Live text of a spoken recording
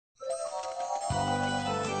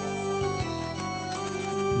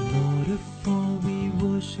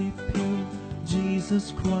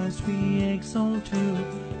Jesus Christ, we exalt you.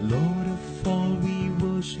 Lord of all, we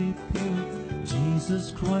worship you.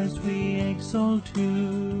 Jesus Christ, we exalt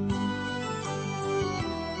you.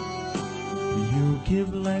 You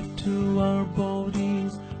give life to our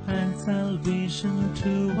bodies and salvation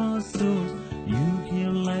to our souls. You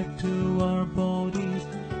give life to our bodies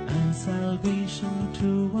and salvation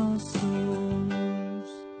to our souls.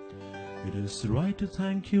 It is right to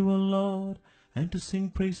thank you, O Lord, and to sing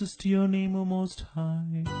praises to your name, O Most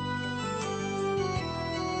High.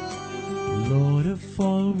 Lord of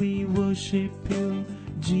all, we worship you.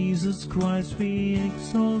 Jesus Christ, we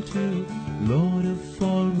exalt you. Lord of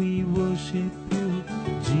all, we worship you.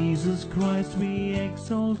 Jesus Christ, we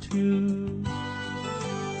exalt you.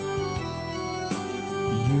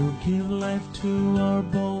 You give life to our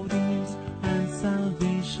bodies and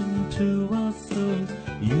salvation to our souls.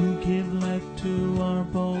 You give life to our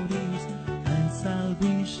bodies and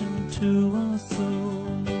salvation to our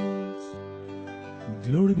souls.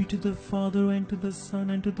 Glory be to the Father, and to the Son,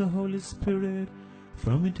 and to the Holy Spirit,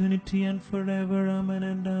 from eternity and forever. Amen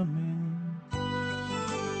and amen.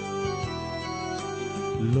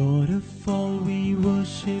 Lord of all, we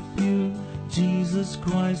worship you. Jesus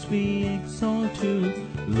Christ, we exalt you.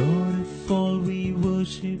 Lord of all, we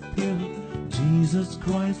worship you. Jesus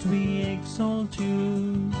Christ, we exalt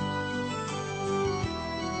you.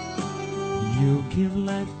 You give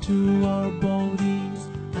life to our bodies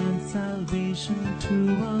and salvation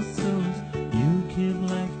to our souls. You give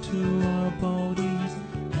life to our bodies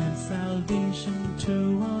and salvation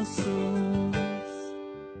to our souls.